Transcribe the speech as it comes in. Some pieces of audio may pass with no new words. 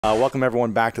Welcome,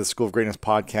 everyone, back to the School of Greatness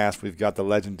podcast. We've got the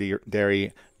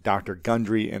legendary Dr.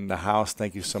 Gundry in the house.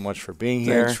 Thank you so much for being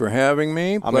here. Thanks for having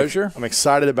me. Pleasure. I'm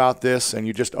excited about this, and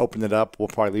you just opened it up. We'll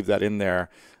probably leave that in there.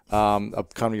 Kind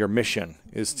of your mission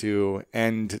is to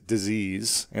end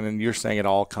disease, and then you're saying it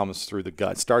all comes through the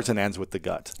gut. Starts and ends with the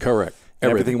gut. Correct.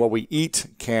 Everything what we eat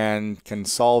can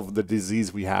solve the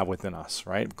disease we have within us,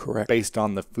 right? Correct. Based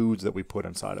on the foods that we put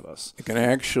inside of us. It can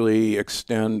actually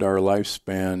extend our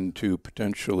lifespan to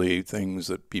potentially things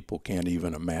that people can't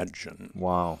even imagine.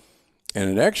 Wow. And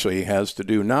it actually has to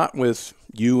do not with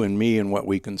you and me and what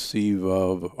we conceive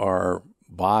of our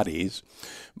bodies,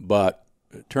 but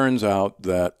it turns out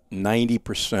that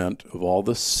 90% of all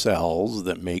the cells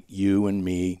that make you and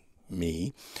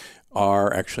me,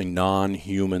 are actually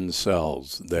non-human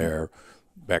cells. They're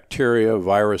bacteria,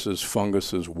 viruses,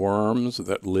 funguses, worms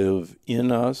that live in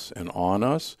us and on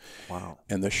us. Wow.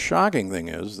 And the shocking thing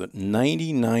is that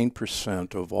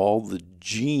 99% of all the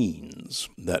genes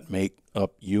that make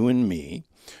up you and me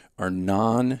are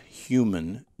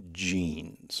non-human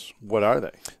genes. What are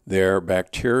they? They're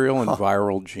bacterial and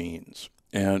viral genes.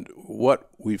 And what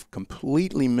we've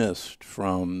completely missed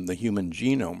from the Human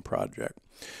Genome Project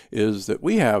is that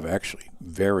we have actually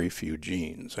very few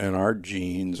genes, and our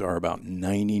genes are about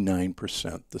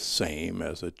 99% the same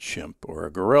as a chimp or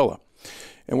a gorilla.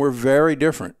 And we're very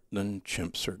different than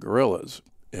chimps or gorillas,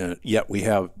 and yet we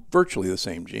have virtually the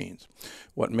same genes.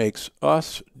 What makes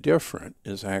us different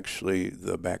is actually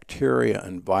the bacteria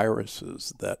and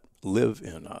viruses that live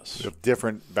in us. We have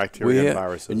different bacteria and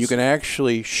viruses. And you can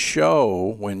actually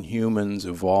show when humans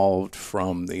evolved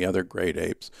from the other great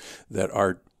apes that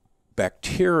our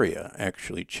bacteria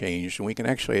actually changed, and we can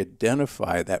actually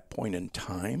identify that point in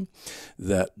time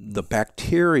that the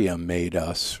bacteria made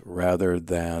us rather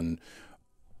than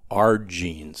our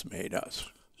genes made us.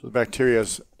 So the bacteria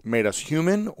made us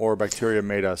human, or bacteria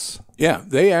made us? Yeah,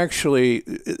 they actually,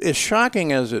 as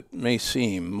shocking as it may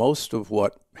seem, most of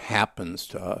what happens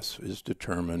to us is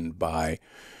determined by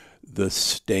the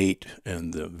state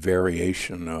and the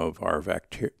variation of our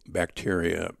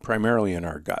bacteria, primarily in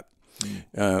our gut.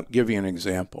 Give you an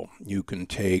example. You can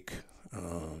take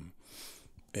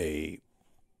a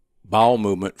bowel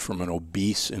movement from an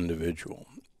obese individual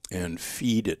and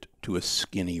feed it to a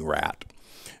skinny rat.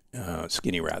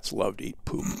 Skinny rats love to eat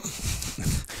poop.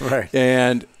 Right.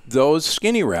 And those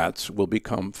skinny rats will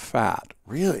become fat.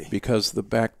 Really? Because the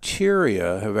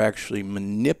bacteria have actually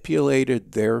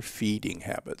manipulated their feeding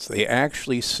habits. They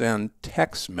actually send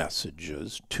text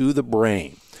messages to the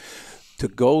brain to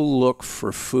go look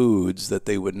for foods that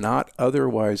they would not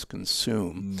otherwise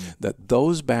consume that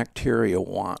those bacteria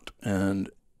want. And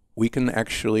we can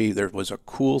actually, there was a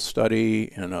cool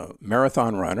study in a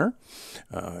marathon runner.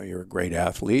 You're a great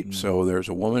athlete. So there's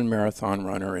a woman marathon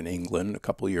runner in England a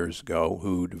couple of years ago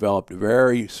who developed a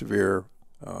very severe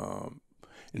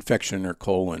infection in her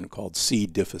colon called C.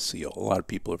 difficile. A lot of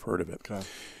people have heard of it. Okay.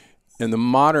 And the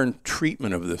modern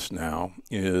treatment of this now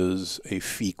is a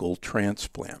fecal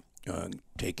transplant.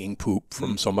 Taking poop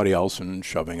from somebody else and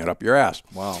shoving it up your ass.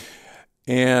 Wow.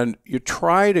 And you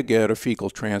try to get a fecal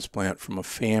transplant from a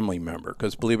family member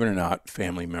because, believe it or not,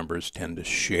 family members tend to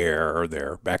share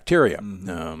their bacteria.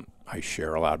 I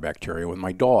share a lot of bacteria with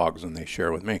my dogs, and they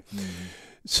share with me.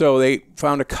 So they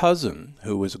found a cousin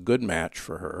who was a good match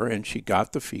for her, and she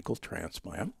got the fecal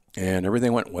transplant, and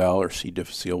everything went well. Her C.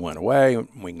 difficile went away.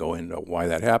 We can go into why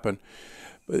that happened.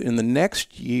 But in the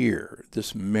next year,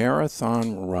 this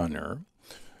marathon runner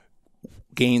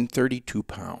gained 32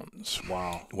 pounds.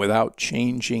 Wow. Without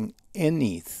changing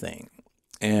anything.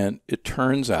 And it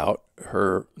turns out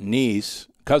her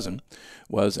cousin,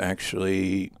 was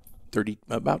actually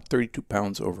about 32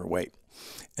 pounds overweight.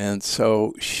 And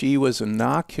so she was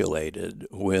inoculated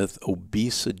with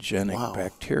obesogenic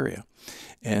bacteria.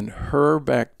 And her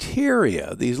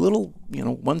bacteria, these little,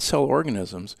 one-cell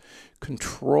organisms,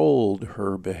 controlled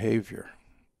her behavior.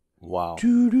 Wow.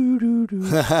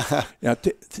 Now,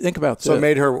 think about this. So it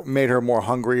made her more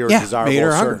hungry or desirable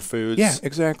of certain foods. Yeah,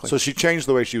 exactly. So she changed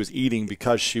the way she was eating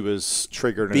because she was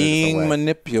triggered in a being different way.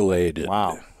 manipulated.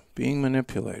 Wow. Being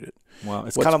manipulated. Well,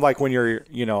 it's kind of like when you're,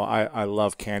 I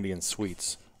love candy and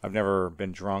sweets. I've never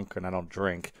been drunk and I don't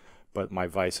drink, but my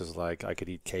vice is like I could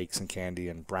eat cakes and candy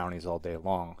and brownies all day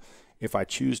long if I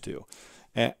choose to.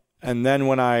 And then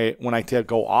when I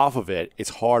go off of it, it's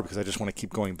hard because I just want to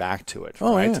keep going back to it,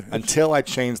 right? Yeah. Until I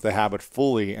change the habit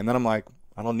fully, and then I'm like,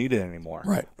 I don't need it anymore.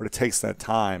 Right. But it takes that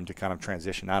time to kind of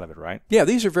transition out of it, right? Yeah,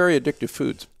 these are very addictive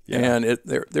foods. Yeah. And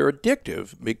they're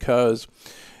addictive because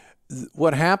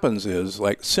what happens is,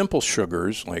 like simple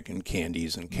sugars, like in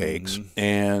candies and cakes,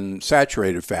 and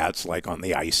saturated fats, like on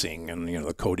the icing and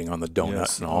the coating on the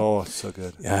donut and all. Oh, it's so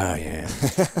good.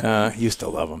 Yeah. Used to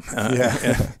love them.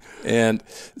 Yeah. And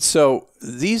so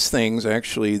these things,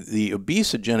 actually, the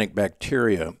obesogenic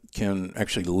bacteria can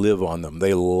actually live on them.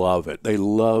 They love it. They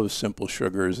love simple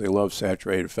sugars. They love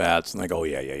saturated fats. And they go,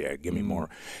 yeah, give me more.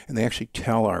 And they actually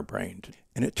tell our brain.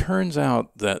 And it turns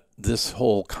out that this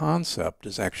whole concept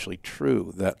is actually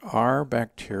true, that our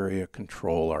bacteria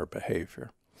control our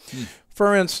behavior.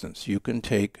 For instance, you can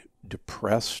take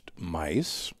depressed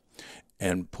mice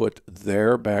and put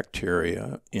their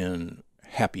bacteria in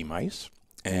happy mice,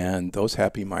 and those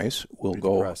happy mice will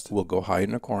go hide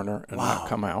in a corner and not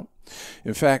come out.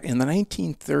 In fact, in the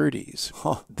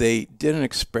 1930s, they did an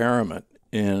experiment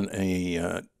in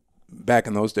a back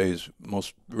in those days,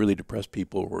 most really depressed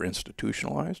people were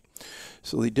institutionalized.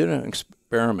 So they did an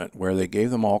experiment where they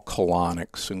gave them all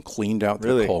colonics and cleaned out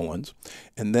their colons.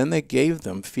 And then they gave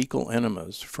them fecal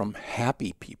enemas from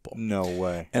happy people. No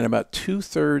way. And about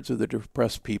 2/3 of the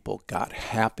depressed people got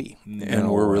happy and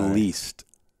were released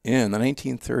in the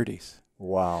 1930s.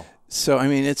 Wow. So, I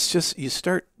mean, it's just, you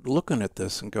start looking at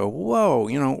this and go, whoa,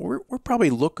 we're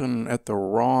probably looking at the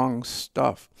wrong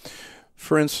stuff.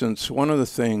 For instance, one of the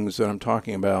things that I'm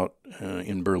talking about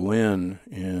in Berlin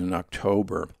in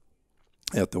October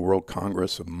at the World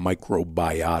Congress of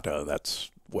Microbiota,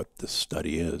 that's what this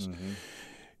study is,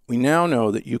 we now know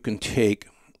that you can take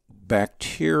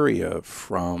bacteria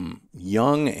from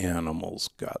young animals'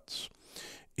 guts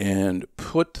and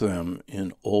put them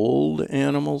in old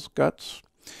animals' guts,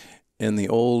 and the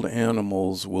old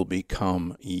animals will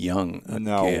become young again.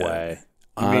 No way.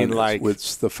 You mean like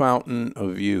it's the fountain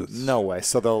of youth? No way.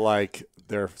 So they'll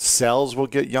their cells will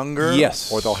get younger?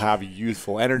 Yes. Or they'll have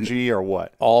youthful energy or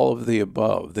what? All of the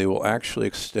above. They will actually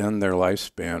extend their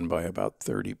lifespan by about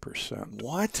 30%.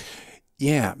 What?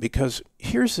 Yeah, because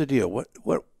here's the deal.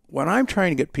 What I'm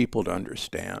trying to get people to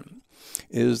understand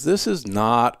is this is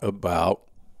not about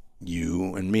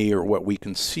you and me or what we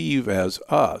conceive as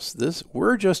us.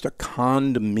 We're just a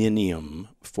condominium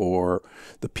for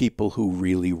the people who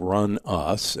really run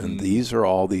us, and these are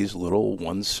all these little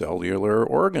one-cellular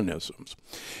organisms.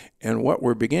 And what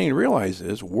we're beginning to realize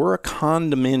is we're a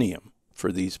condominium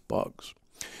for these bugs.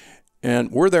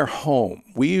 And we're their home.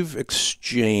 We've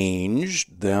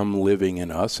exchanged them living in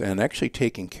us and actually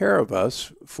taking care of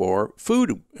us for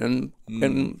food and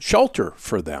shelter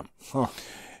for them. Huh.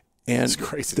 And it's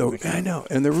crazy. I know.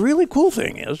 And the really cool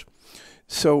thing is,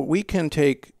 so we can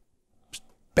take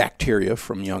bacteria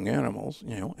from young animals,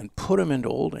 and put them into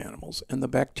old animals. And the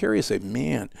bacteria say,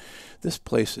 man, this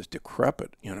place is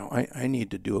decrepit. I need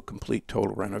to do a complete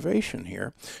total renovation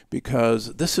here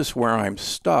because this is where I'm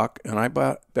stuck and I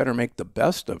better make the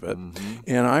best of it.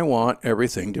 And I want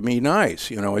everything to be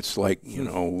nice. It's like,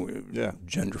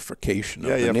 gentrification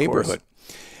of the neighborhood.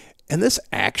 And this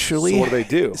actually... So what do they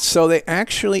do? So they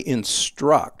actually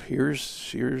instruct.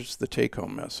 Here's the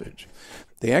take-home message.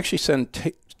 They actually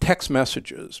send text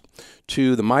messages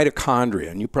to the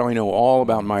mitochondria, and you probably know all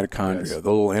about mitochondria,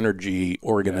 the little energy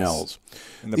organelles.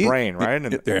 In the brain, right?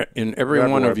 In every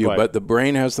one of you, but the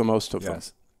brain has the most of them.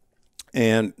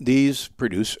 And these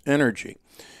produce energy.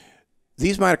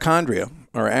 These mitochondria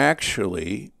are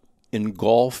actually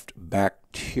engulfed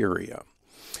bacteria.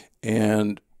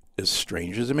 And as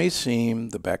strange as it may seem,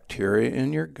 the bacteria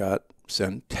in your gut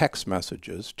send text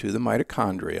messages to the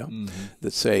mitochondria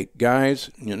that say, guys,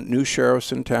 new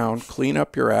sheriff's in town, clean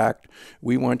up your act.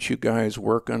 We want you guys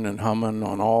working and humming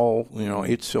on all,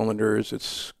 8 cylinders.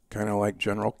 It's kind of like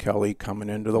General Kelly coming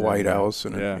into the White House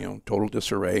and total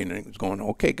disarray. And it's going,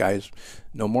 okay, guys,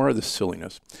 no more of this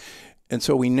silliness. And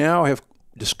so we now have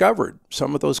discovered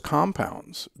some of those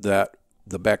compounds that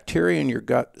the bacteria in your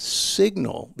gut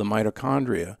signal the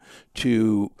mitochondria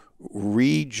to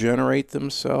regenerate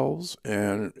themselves,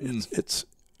 and it's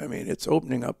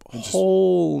opening up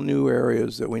whole new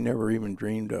areas that we never even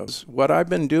dreamed of. What I've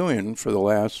been doing for the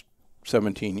last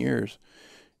 17 years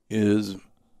is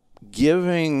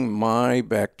giving my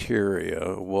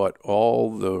bacteria what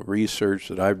all the research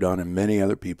that I've done and many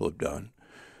other people have done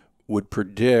would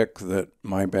predict that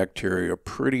my bacteria are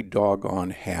pretty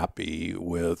doggone happy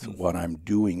with what I'm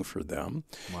doing for them.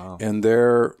 Wow. And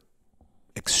they're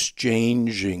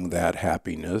exchanging that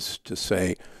happiness to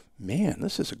say, man,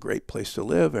 this is a great place to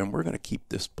live, and we're going to keep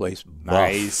this place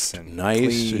nice and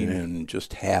clean and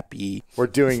just happy. We're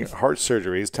doing heart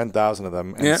surgeries, 10,000 of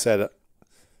them, and said,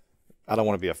 I don't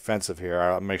want to be offensive here.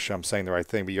 I'll make sure I'm saying the right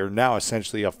thing, but you're now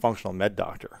essentially a functional med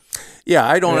doctor. Yeah,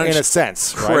 I don't in a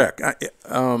sense, correct.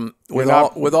 Right?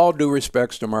 With all due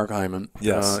respects to Mark Hyman,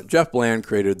 yes. Jeff Bland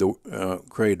created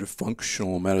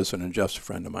functional medicine, and Jeff's a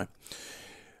friend of mine.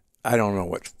 I don't know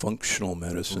what functional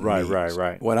medicine means.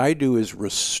 Right. What I do is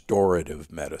restorative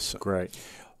medicine. Great.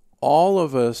 All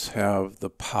of us have the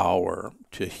power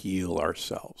to heal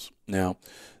ourselves. Now,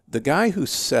 the guy who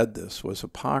said this was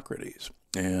Hippocrates.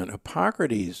 And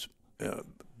Hippocrates,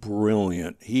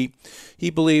 brilliant. He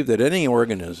believed that any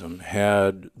organism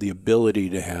had the ability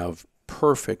to have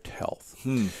perfect health,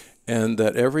 and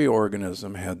that every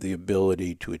organism had the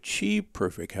ability to achieve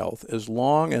perfect health as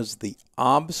long as the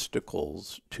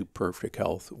obstacles to perfect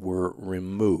health were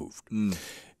removed.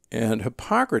 And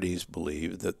Hippocrates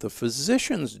believed that the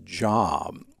physician's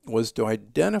job was to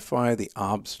identify the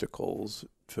obstacles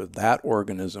to that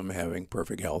organism having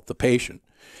perfect health, the patient,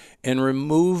 and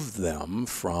remove them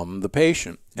from the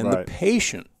patient, and the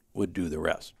patient would do the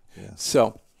rest. Yes.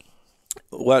 So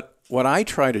what I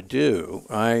try to do,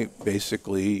 I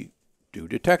basically do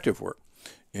detective work,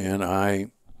 and I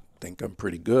think I'm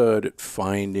pretty good at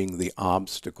finding the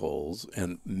obstacles,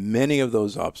 and many of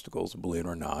those obstacles, believe it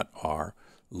or not, are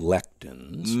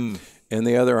lectins. And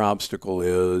the other obstacle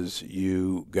is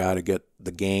you got to get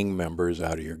the gang members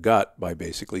out of your gut by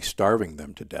basically starving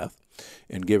them to death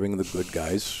and giving the good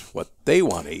guys what they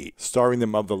want to eat. Starving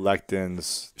them of the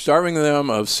lectins. Starving them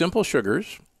of simple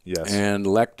sugars. Yes. And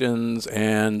lectins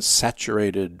and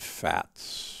saturated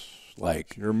fats.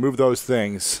 Like, you remove those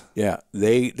things. Yeah,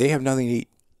 they have nothing to eat,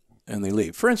 and they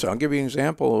leave. For instance, I'll give you an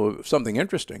example of something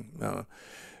interesting.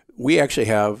 We actually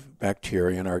have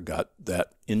bacteria in our gut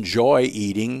that enjoy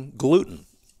eating gluten,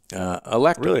 a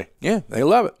lectin. Really? Yeah, they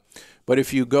love it. But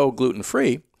if you go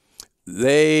gluten-free,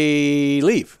 they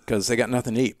leave because they got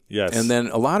nothing to eat. Yes. And then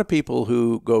a lot of people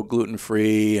who go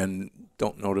gluten-free and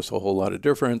don't notice a whole lot of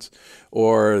difference,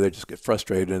 or they just get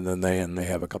frustrated, and then they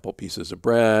have a couple pieces of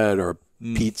bread or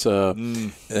pizza,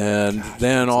 and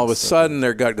then all of a sudden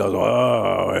their gut goes,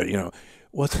 oh, you know.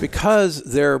 Well, it's because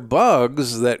their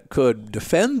bugs that could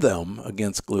defend them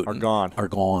against gluten are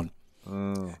gone.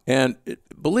 And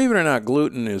believe it or not,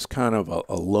 gluten is kind of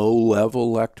a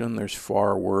low-level lectin. There's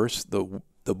far worse.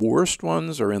 The worst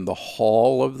ones are in the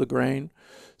hull of the grain.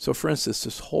 So, for instance,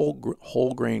 this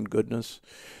whole grain goodness,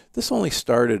 this only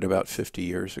started about 50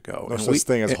 years ago. No such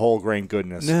thing as whole grain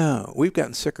goodness. No, we've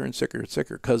gotten sicker and sicker and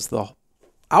sicker because the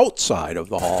outside of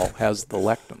the hull has the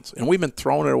lectins, and we've been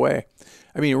throwing it away.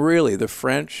 I mean, really, the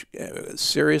French,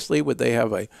 seriously, would they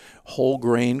have a whole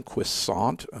grain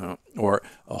croissant or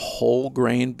a whole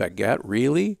grain baguette?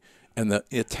 Really? And the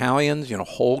Italians,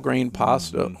 whole grain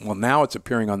pasta. Well, now it's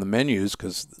appearing on the menus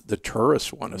because the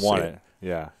tourists want to see it.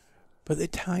 Yeah. But the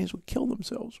Italians would kill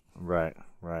themselves. Right.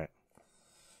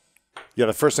 Yeah,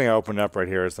 the first thing I opened up right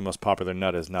here is the most popular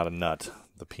nut is not a nut,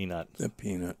 the peanut. The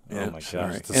peanut. Oh, my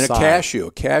gosh. And a cashew.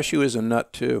 A cashew is a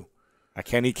nut, too. I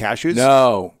can't eat cashews?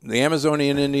 No. The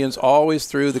Amazonian Indians always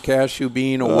threw the cashew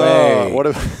bean away.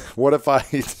 What if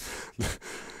I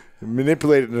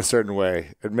manipulate it in a certain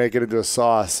way and make it into a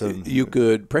sauce? And you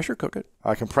could pressure cook it.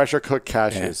 I can pressure cook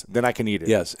cashews. Then I can eat it.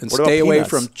 Yes. And stay away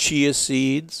from chia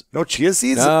seeds. No chia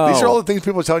seeds? No. These are all the things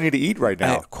people are telling you to eat right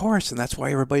now. Of course. And that's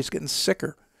why everybody's getting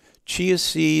sicker. Chia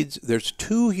seeds, there's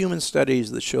 2 human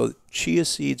studies that show that chia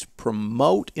seeds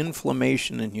promote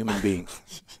inflammation in human beings.